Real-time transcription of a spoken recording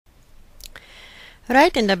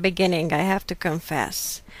Right in the beginning, I have to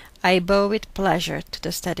confess, I bow with pleasure to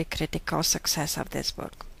the steady critical success of this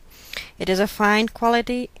book. It is a fine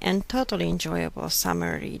quality and totally enjoyable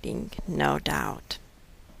summer reading, no doubt.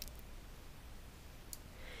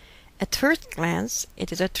 At first glance,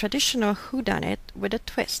 it is a traditional whodunit with a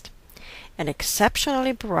twist. An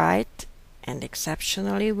exceptionally bright and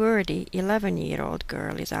exceptionally worthy 11-year-old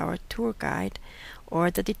girl is our tour guide, or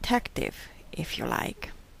the detective, if you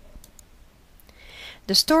like.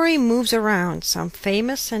 The story moves around some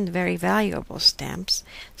famous and very valuable stamps,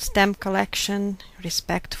 stamp collection,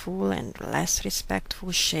 respectful and less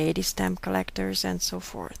respectful shady stamp collectors, and so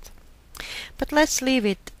forth. But let's leave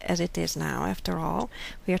it as it is now. After all,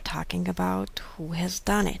 we are talking about who has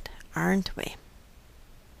done it, aren't we?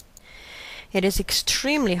 It is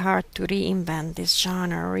extremely hard to reinvent this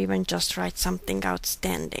genre or even just write something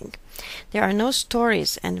outstanding. There are no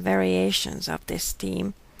stories and variations of this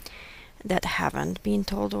theme that haven't been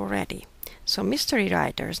told already. So mystery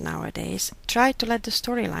writers nowadays try to let the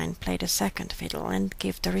storyline play the second fiddle and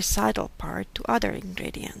give the recital part to other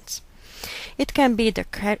ingredients. It can be the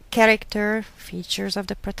character, features of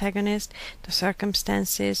the protagonist, the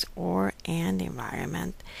circumstances or and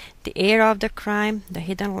environment, the era of the crime, the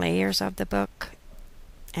hidden layers of the book,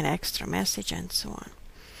 an extra message, and so on.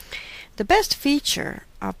 The best feature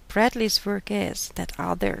of Bradley's work is that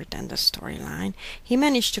other than the storyline, he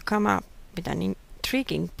managed to come up with an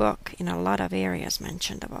intriguing book in a lot of areas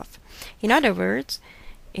mentioned above. In other words,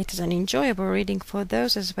 it is an enjoyable reading for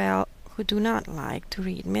those as well who do not like to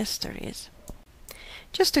read mysteries.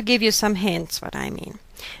 Just to give you some hints what I mean.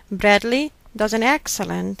 Bradley does an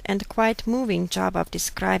excellent and quite moving job of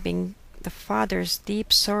describing the father's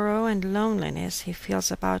deep sorrow and loneliness he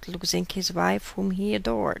feels about losing his wife whom he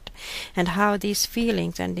adored, and how these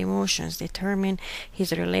feelings and emotions determine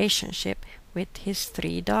his relationship with his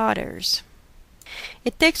 3 daughters.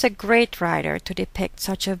 It takes a great writer to depict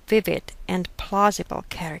such a vivid and plausible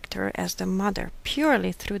character as the mother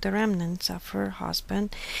purely through the remnants of her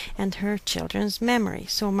husband and her children's memory,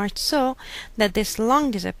 so much so that this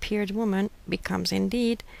long disappeared woman becomes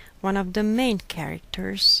indeed one of the main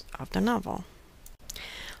characters of the novel.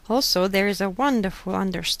 Also, there is a wonderful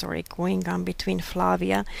understory going on between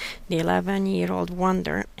Flavia, the 11-year-old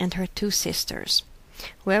wonder, and her 2 sisters.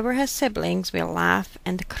 Whoever has siblings will laugh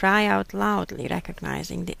and cry out loudly,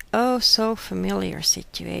 recognizing the oh-so-familiar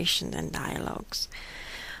situations and dialogues.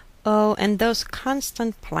 Oh, and those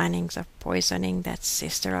constant plannings of poisoning that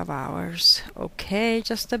sister of ours. Okay,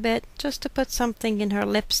 just a bit, just to put something in her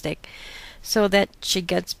lipstick, so that she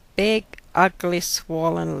gets big, ugly,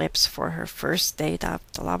 swollen lips for her first date of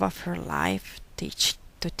the love of her life, to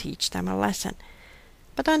teach them a lesson.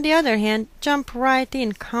 But on the other hand, jump right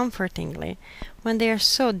in comfortingly when they are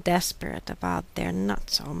so desperate about their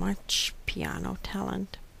not-so-much piano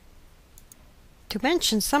talent. To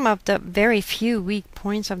mention some of the very few weak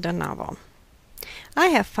points of the novel, I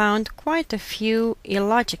have found quite a few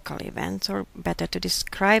illogical events, or better to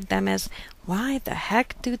describe them as why the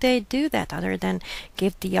heck do they do that, other than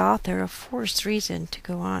give the author a forced reason to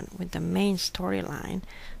go on with the main storyline,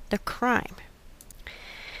 the crime.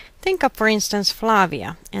 Think of, for instance,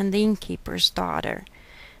 Flavia and the innkeeper's daughter,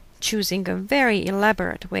 choosing a very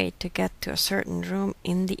elaborate way to get to a certain room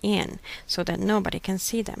in the inn, so that nobody can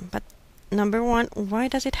see them. But number 1, why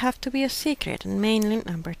does it have to be a secret? And mainly,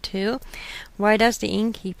 number 2, why does the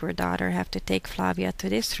innkeeper daughter have to take Flavia to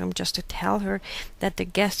this room just to tell her that the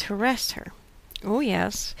guest harassed her? Oh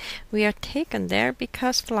yes, we are taken there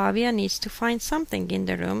because Flavia needs to find something in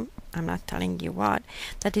the room, I'm not telling you what,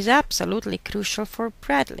 that is absolutely crucial for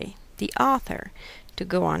Bradley, the author, to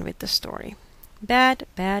go on with the story. Bad,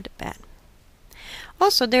 bad, bad.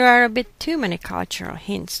 Also, there are a bit too many cultural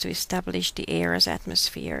hints to establish the era's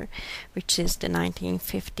atmosphere, which is the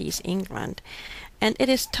 1950s England, and it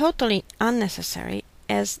is totally unnecessary,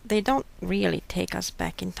 as they don't really take us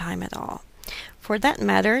back in time at all. For that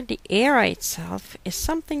matter, the era itself is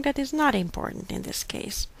something that is not important in this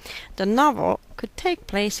case. The novel could take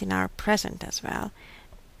place in our present as well,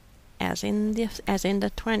 as in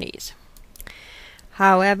the 20s.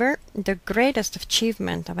 However, the greatest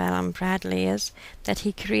achievement of Alan Bradley is that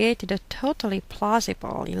he created a totally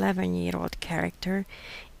plausible 11-year-old character,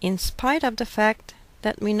 in spite of the fact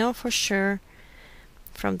that we know for sure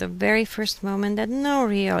from the very first moment that no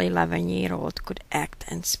real 11-year-old could act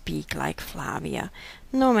and speak like Flavia,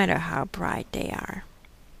 no matter how bright they are.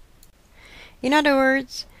 In other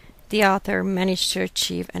words, the author managed to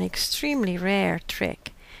achieve an extremely rare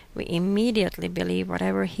trick. We immediately believe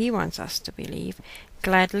whatever he wants us to believe,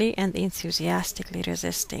 gladly and enthusiastically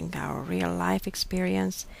resisting our real-life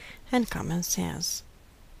experience and common sense.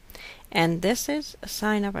 And this is a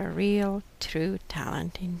sign of a real, true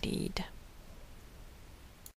talent indeed.